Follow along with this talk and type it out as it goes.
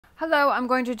Hello, I'm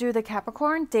going to do the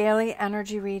Capricorn daily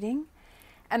energy reading,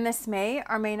 and this may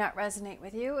or may not resonate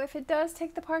with you. If it does,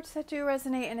 take the parts that do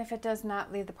resonate, and if it does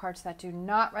not, leave the parts that do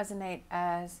not resonate,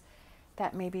 as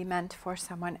that may be meant for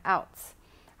someone else.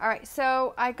 All right,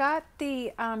 so I got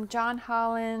the John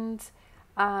Holland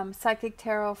Psychic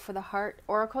Tarot for the Heart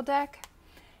Oracle deck,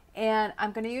 and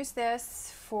I'm going to use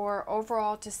this for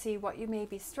overall to see what you may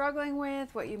be struggling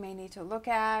with, what you may need to look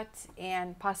at,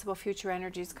 and possible future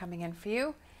energies coming in for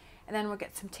you. And then we'll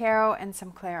get some tarot and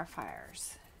some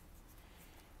clarifiers.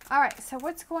 All right, so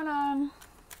what's going on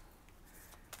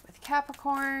with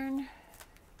Capricorn?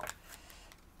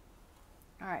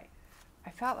 All right,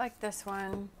 I felt like this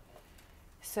one.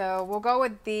 So we'll go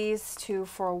with these two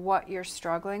for what you're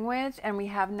struggling with. And we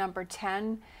have number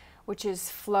 10, which is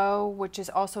flow, which is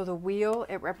also the wheel.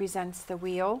 It represents the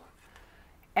wheel.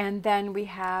 And then we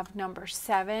have number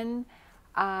 7.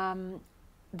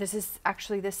 This is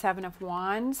actually the 7 of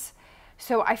Wands.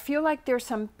 So I feel like there's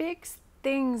some big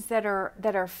things that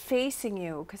are facing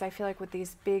you, because I feel like with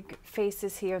these big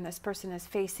faces here, and this person is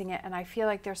facing it, and I feel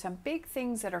like there's some big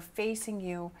things that are facing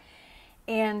you,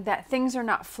 and that things are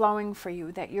not flowing for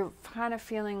you, that you're kind of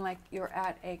feeling like you're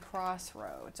at a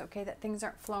crossroads, okay? That things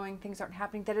aren't flowing, things aren't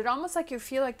happening, that it almost like you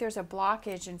feel like there's a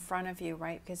blockage in front of you,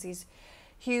 right? Because these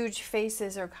huge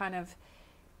faces are kind of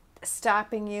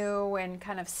stopping you and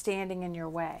kind of standing in your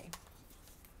way.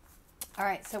 All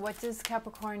right, so what does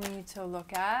Capricorn need to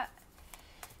look at?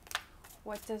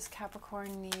 What does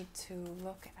Capricorn need to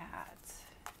look at?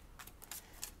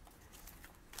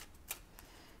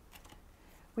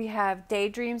 We have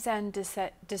daydreams and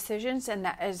decisions, and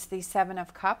that is the 7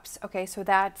 of Cups. Okay, so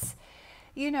that's,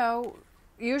 you know,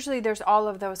 usually there's all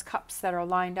of those cups that are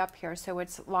lined up here. So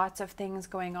it's lots of things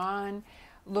going on,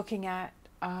 looking at,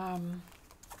 I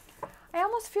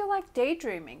almost feel like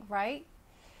daydreaming, right?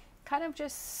 Kind of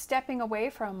just stepping away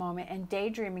for a moment and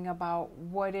daydreaming about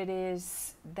what it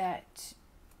is that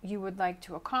you would like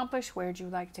to accomplish. Where'd you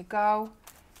like to go?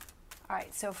 All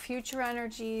right, so future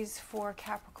energies for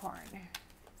Capricorn.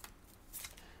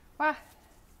 Wow.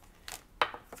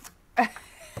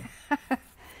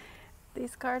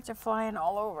 These cards are flying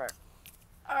all over.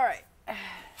 All right.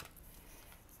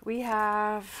 We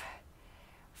have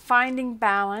finding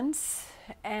balance,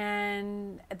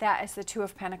 and that is the 2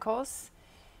 of Pentacles.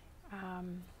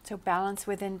 So balance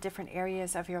within different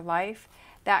areas of your life.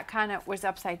 That kind of was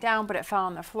upside down, but it fell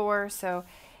on the floor. So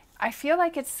I feel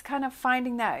like it's kind of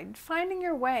finding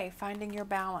your way, finding your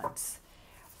balance.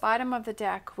 Bottom of the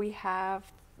deck, we have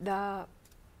the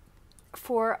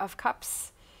 4 of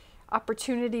Cups.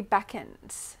 Opportunity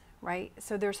beckons, right?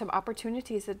 So there's some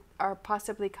opportunities that are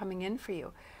possibly coming in for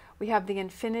you. We have the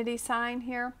infinity sign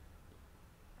here,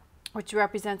 which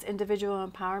represents individual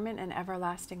empowerment and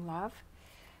everlasting love.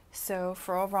 So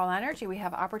for overall energy, we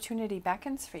have opportunity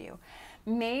beckons for you.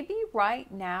 Maybe right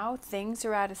now things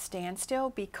are at a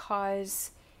standstill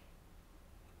because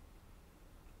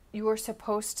you are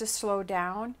supposed to slow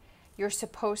down. You're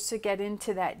supposed to get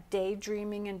into that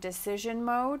daydreaming and decision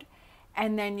mode,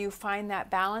 and then you find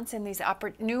that balance, and these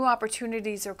new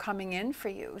opportunities are coming in for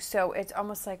you. So it's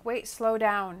almost like, wait, slow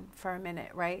down for a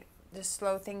minute, right? Just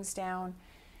slow things down,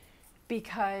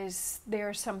 because there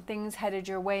are some things headed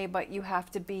your way, but you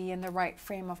have to be in the right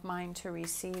frame of mind to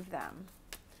receive them.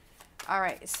 All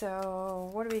right, so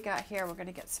what do we got here? We're going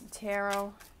to get some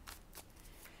tarot.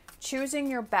 Choosing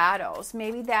your battles.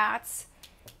 Maybe that's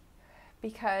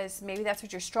because maybe that's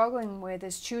what you're struggling with,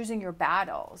 is choosing your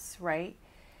battles, right?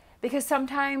 Because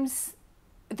sometimes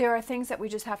there are things that we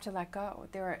just have to let go.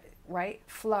 There are, right?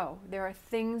 Flow. There are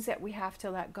things that we have to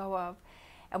let go of.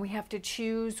 And we have to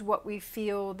choose what we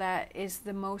feel that is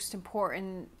the most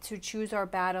important, to choose our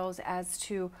battles as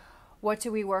to what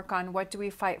do we work on, what do we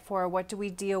fight for, what do we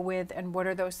deal with, and what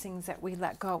are those things that we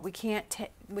let go. We can't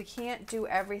do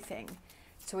everything.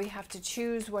 So we have to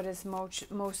choose what is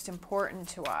most important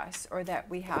to us, or that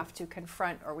we have to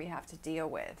confront, or we have to deal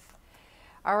with.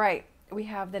 All right, we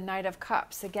have the Knight of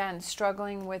Cups. Again,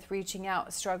 struggling with reaching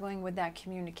out, struggling with that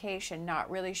communication,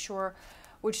 not really sure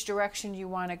which direction you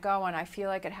want to go. And I feel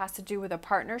like it has to do with a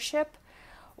partnership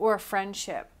or a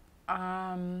friendship.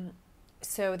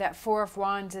 So that 4 of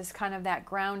Wands is kind of that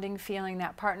grounding feeling,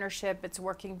 that partnership. It's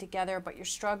working together, but you're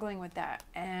struggling with that.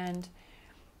 And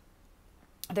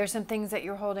there's some things that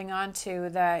you're holding on to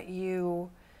that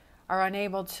you are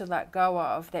unable to let go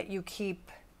of, that you keep,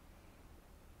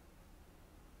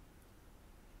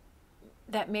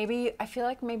 that maybe, I feel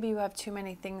like maybe you have too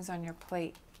many things on your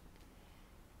plate.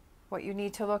 What you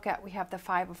need to look at, we have the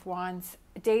 5 of Wands.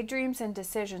 Daydreams and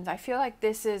decisions. I feel like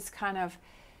this is kind of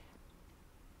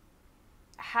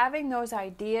having those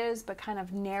ideas, but kind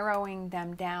of narrowing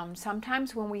them down.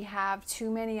 Sometimes when we have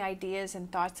too many ideas and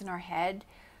thoughts in our head,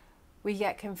 we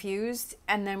get confused,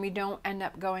 and then we don't end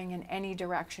up going in any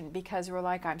direction because we're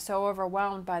like, I'm so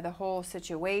overwhelmed by the whole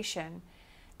situation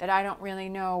that I don't really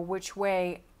know which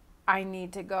way I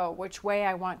need to go, which way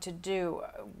I want to do,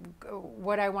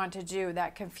 what I want to do.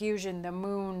 That confusion, the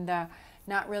moon, the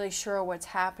not really sure what's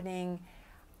happening.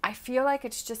 I feel like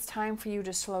it's just time for you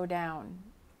to slow down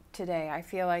today. I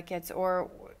feel like it's, or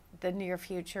the near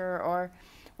future, or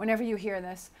whenever you hear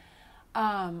this.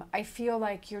 I feel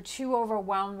like you're too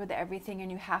overwhelmed with everything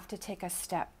and you have to take a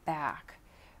step back,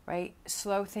 right?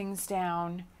 Slow things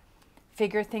down,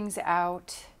 figure things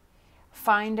out,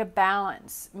 find a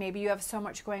balance. Maybe you have so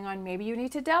much going on. Maybe you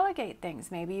need to delegate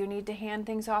things. Maybe you need to hand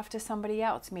things off to somebody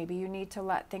else. Maybe you need to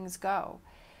let things go.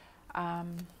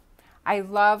 I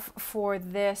love for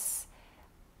this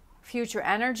future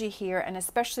energy here, and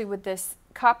especially with this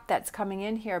cup that's coming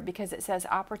in here, because it says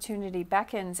opportunity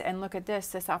beckons, and look at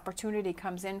this opportunity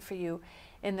comes in for you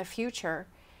in the future.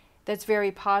 That's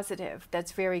very positive.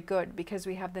 That's very good, because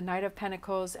we have the Knight of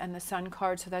Pentacles and the Sun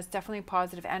card, so that's definitely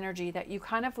positive energy that you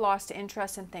kind of lost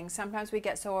interest in things. Sometimes we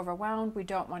get so overwhelmed, we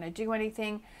don't want to do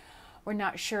anything. We're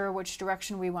not sure which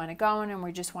direction we want to go in, and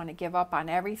we just want to give up on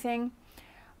everything.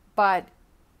 But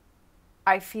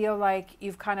I feel like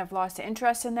you've kind of lost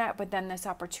interest in that, but then this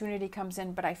opportunity comes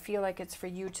in, but I feel like it's for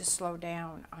you to slow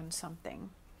down on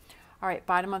something. All right,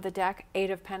 bottom of the deck,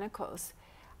 Eight of Pentacles.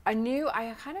 I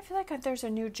kind of feel like there's a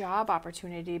new job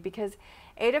opportunity, because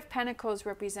Eight of Pentacles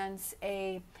represents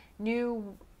a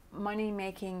new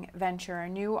money-making venture, a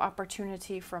new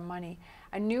opportunity for money,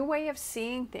 a new way of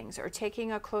seeing things, or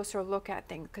taking a closer look at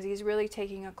things, because he's really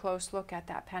taking a close look at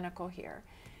that pentacle here.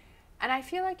 And I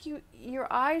feel like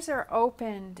your eyes are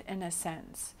opened, in a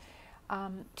sense,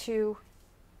 to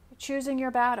choosing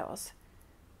your battles.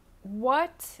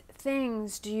 What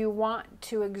things do you want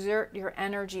to exert your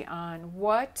energy on?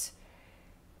 What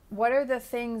are the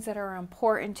things that are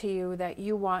important to you that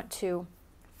you want to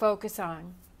focus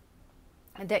on,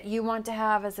 that you want to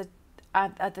have as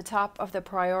at the top of the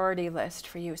priority list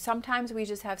for you? Sometimes we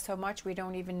just have so much we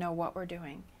don't even know what we're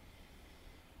doing.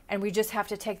 And we just have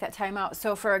to take that time out.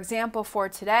 So for example, for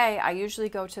today, I usually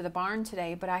go to the barn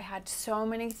today, but I had so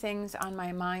many things on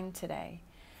my mind today.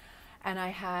 And I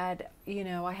had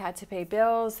to pay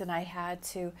bills, and I had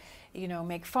to,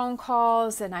 make phone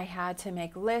calls, and I had to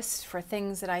make lists for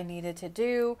things that I needed to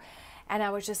do. And I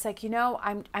was just like,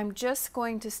 I'm just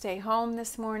going to stay home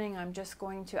this morning. I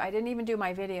didn't even do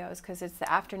my videos because it's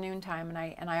the afternoon time,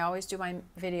 and I always do my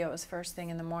videos first thing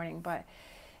in the morning, but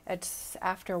it's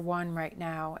after 1 right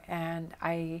now, and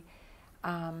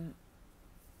I'm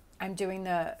doing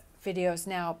the videos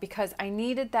now because I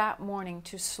needed that morning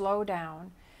to slow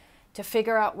down, to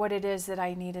figure out what it is that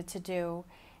I needed to do,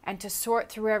 and to sort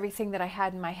through everything that I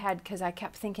had in my head, because I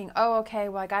kept thinking, oh, okay,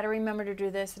 well, I got to remember to do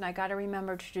this, and I got to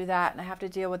remember to do that, and I have to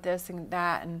deal with this and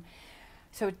that. And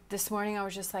so this morning I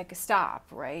was just like, stop,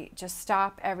 right? Just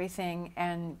stop everything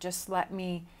and just let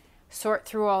me sort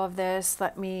through all of this.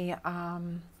 Let me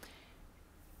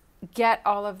get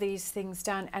all of these things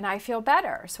done, and I feel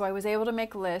better. So I was able to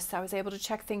make lists. I was able to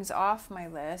check things off my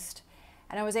list,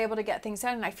 and I was able to get things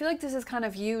done. And I feel like this is kind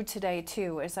of you today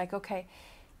too. It's like, okay,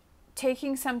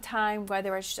 taking some time,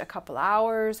 whether it's just a couple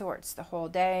hours or it's the whole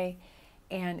day,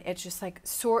 and it's just like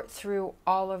sort through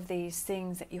all of these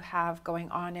things that you have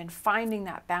going on, and finding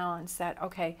that balance that,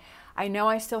 okay, I know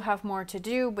I still have more to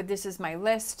do, but this is my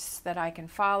lists that I can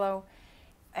follow.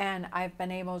 And I've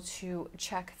been able to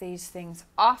check these things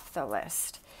off the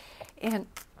list. And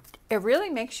it really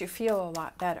makes you feel a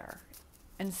lot better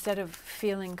instead of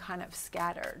feeling kind of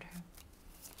scattered.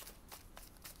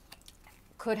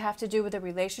 Could have to do with a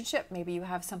relationship. Maybe you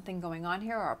have something going on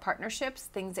here, or partnerships,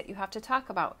 things that you have to talk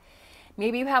about.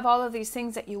 Maybe you have all of these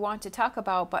things that you want to talk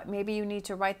about, but maybe you need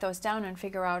to write those down and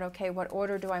figure out, okay, what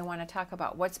order do I want to talk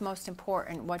about? What's most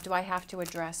important? What do I have to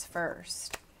address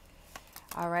first?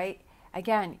 All right.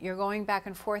 Again, you're going back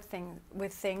and forth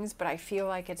with things, but I feel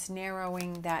like it's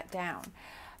narrowing that down.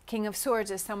 King of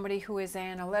Swords is somebody who is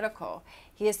analytical.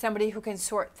 He is somebody who can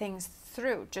sort things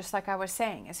through, just like I was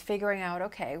saying, is figuring out,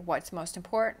 okay, what's most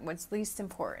important, what's least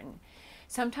important.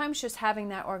 Sometimes just having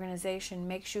that organization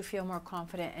makes you feel more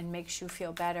confident, and makes you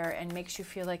feel better, and makes you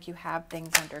feel like you have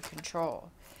things under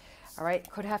control. All right,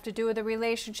 could have to do with a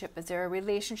relationship. Is there a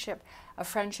relationship, a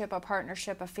friendship, a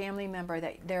partnership, a family member,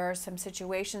 that there are some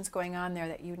situations going on there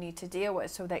that you need to deal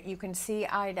with, so that you can see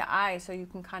eye to eye, so you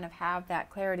can kind of have that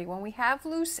clarity. When we have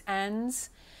loose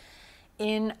ends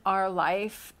in our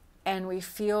life and we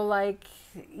feel like,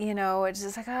 it's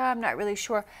just like, oh, I'm not really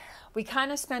sure. we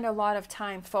kind of spend a lot of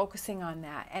time focusing on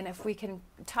that. And if we can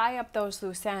tie up those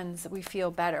loose ends, we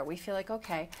feel better. We feel like,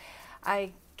 okay,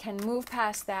 I can move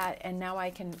past that, and now I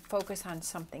can focus on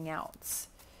something else.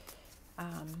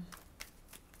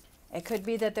 It could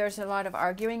be that there's a lot of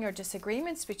arguing or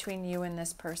disagreements between you and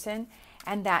this person,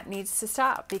 and that needs to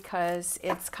stop because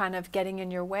it's kind of getting in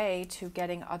your way to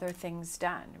getting other things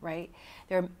done, right?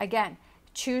 There, again,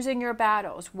 choosing your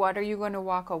battles. What are you going to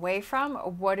walk away from?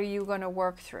 Or what are you going to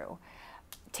work through?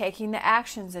 Taking the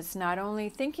actions. It's not only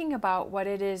thinking about what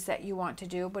it is that you want to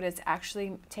do, but it's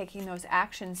actually taking those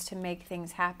actions to make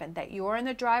things happen. That you're in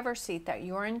the driver's seat, that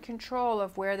you're in control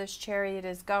of where this chariot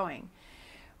is going,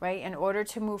 right? In order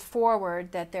to move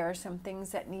forward, that there are some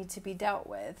things that need to be dealt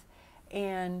with,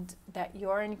 and that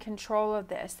you're in control of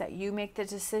this, that you make the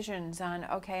decisions on,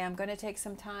 okay, I'm going to take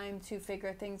some time to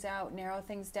figure things out, narrow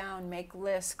things down, make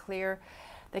lists, clear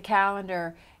the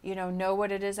calendar, know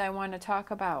what it is I want to talk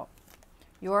about.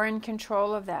 You're in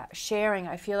control of that. Sharing,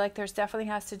 I feel like there's definitely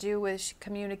has to do with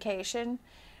communication,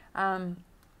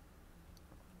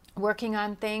 working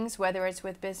on things, whether it's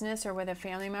with business or with a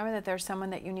family member, that there's someone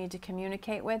that you need to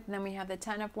communicate with. And then we have the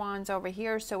 10 of Wands over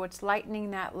here, so it's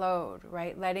lightening that load,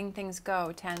 right? Letting things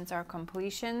go. 10s are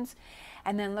completions.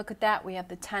 And then look at that, we have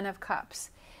the 10 of Cups.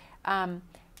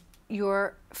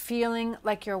 You're feeling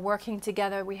like you're working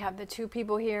together. We have the two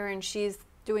people here, and she's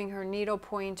doing her needle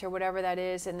point or whatever that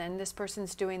is, and then this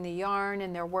person's doing the yarn,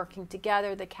 and they're working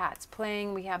together. The cat's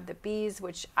playing. We have the bees,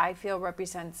 which I feel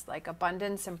represents like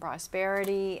abundance and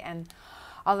prosperity and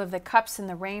all of the cups and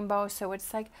the rainbow. So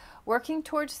it's like working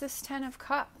towards this 10 of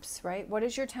Cups, right? What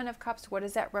is your 10 of Cups? What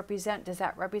does that represent? Does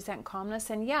that represent calmness?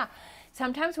 And yeah,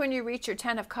 sometimes when you reach your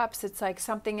 10 of Cups, it's like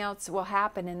something else will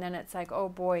happen, and then it's like, oh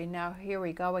boy, now here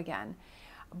we go again.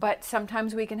 But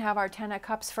sometimes we can have our 10 of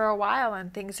Cups for a while,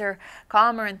 and things are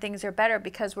calmer and things are better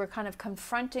because we're kind of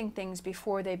confronting things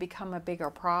before they become a bigger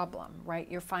problem,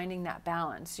 right? You're finding that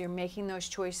balance. You're making those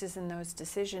choices and those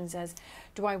decisions as,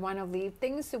 do I want to leave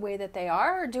things the way that they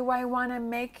are, or do I want to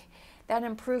make that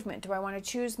improvement? Do I want to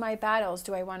choose my battles?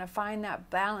 Do I want to find that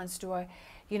balance? Do I,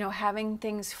 having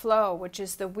things flow, which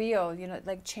is the wheel,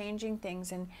 like changing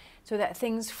things, and so that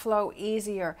things flow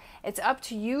easier. It's up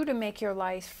to you to make your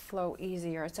life flow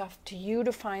easier. It's up to you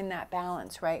to find that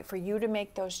balance, right? For you to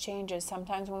make those changes.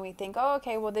 Sometimes when we think, oh,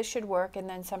 okay, well, this should work, and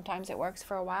then sometimes it works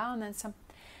for a while, and then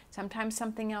sometimes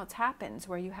something else happens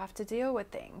where you have to deal with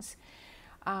things.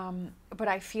 But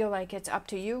I feel like it's up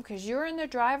to you because you're in the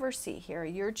driver's seat here.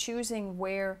 You're choosing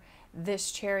where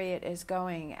this chariot is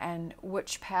going and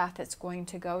which path it's going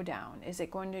to go down. Is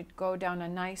it going to go down a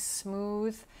nice,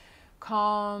 smooth,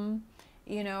 calm,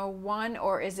 one,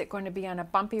 or is it going to be on a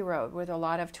bumpy road with a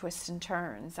lot of twists and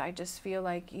turns? I just feel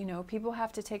like, people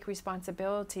have to take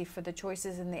responsibility for the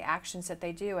choices and the actions that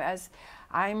they do, as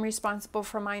I'm responsible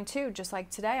for mine too. Just like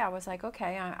today, I was like,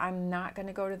 okay, I'm not going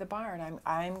to go to the barn.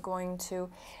 I'm going to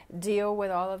deal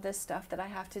with all of this stuff that I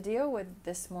have to deal with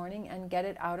this morning and get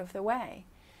it out of the way.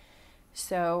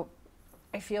 So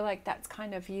I feel like that's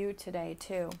kind of you today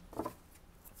too.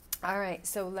 All right,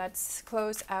 so let's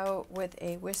close out with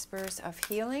a Whispers of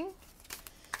Healing.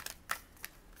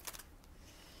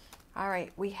 All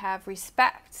right, we have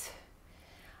respect.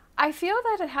 I feel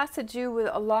that it has to do with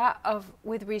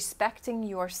with respecting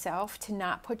yourself, to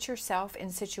not put yourself in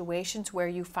situations where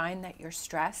you find that you're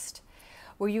stressed,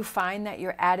 where you find that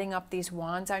you're adding up these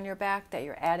wands on your back, that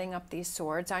you're adding up these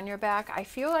swords on your back. I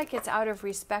feel like it's out of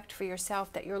respect for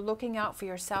yourself, that you're looking out for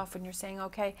yourself and you're saying,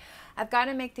 okay, I've got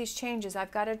to make these changes. I've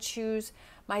got to choose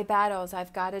my battles.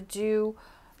 I've got to do,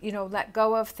 let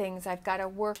go of things. I've got to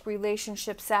work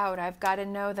relationships out. I've got to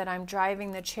know that I'm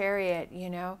driving the chariot,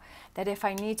 that if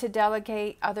I need to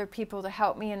delegate other people to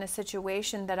help me in a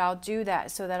situation, that I'll do that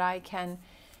so that I can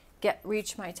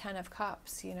reach my 10 of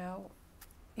Cups,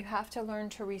 You have to learn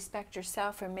to respect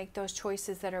yourself and make those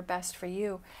choices that are best for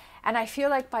you. And I feel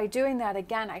like by doing that,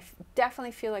 again, I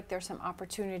definitely feel like there's some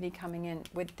opportunity coming in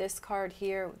with this card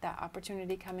here, that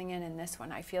opportunity coming in this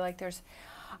one. I feel like there's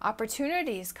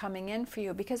opportunities coming in for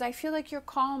you because I feel like you're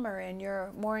calmer and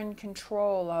you're more in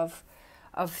control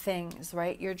of things,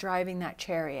 right? You're driving that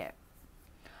chariot.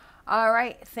 All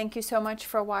right. Thank you so much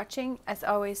for watching. As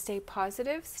always, stay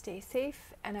positive, stay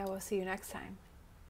safe, and I will see you next time.